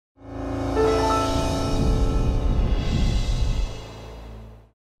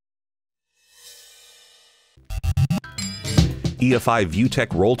EFI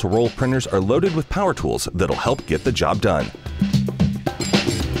ViewTech roll-to-roll printers are loaded with power tools that'll help get the job done.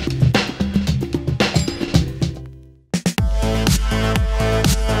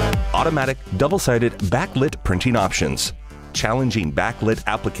 Automatic, double-sided, backlit printing options. Challenging backlit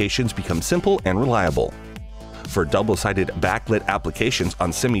applications become simple and reliable. For double-sided backlit applications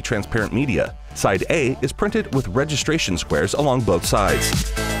on semi-transparent media, side A is printed with registration squares along both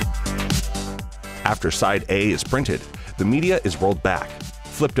sides. After side A is printed, the media is rolled back,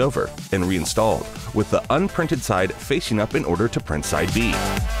 flipped over, and reinstalled, with the unprinted side facing up in order to print side B.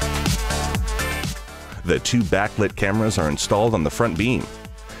 The two backlit cameras are installed on the front beam.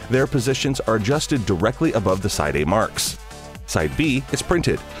 Their positions are adjusted directly above the side A marks. Side B is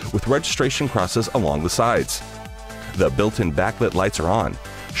printed, with registration crosses along the sides. The built-in backlit lights are on,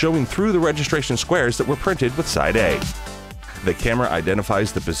 showing through the registration squares that were printed with side A. The camera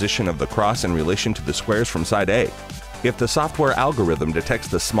identifies the position of the cross in relation to the squares from side A. If the software algorithm detects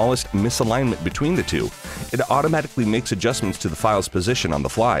the smallest misalignment between the two, it automatically makes adjustments to the file's position on the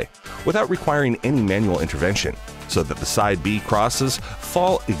fly, without requiring any manual intervention, so that the side B crosses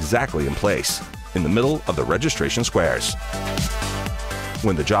fall exactly in place, in the middle of the registration squares.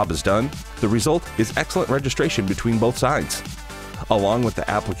 When the job is done, the result is excellent registration between both sides. Along with the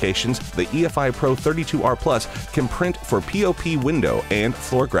applications, the EFI Pro 32R Plus can print for POP window and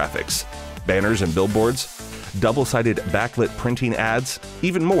floor graphics, banners and billboards, double-sided backlit printing ads,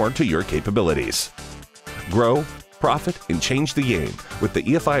 even more to your capabilities. Grow, profit, and change the game with the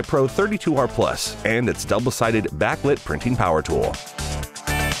EFI Pro 32R Plus and its double-sided backlit printing power tool.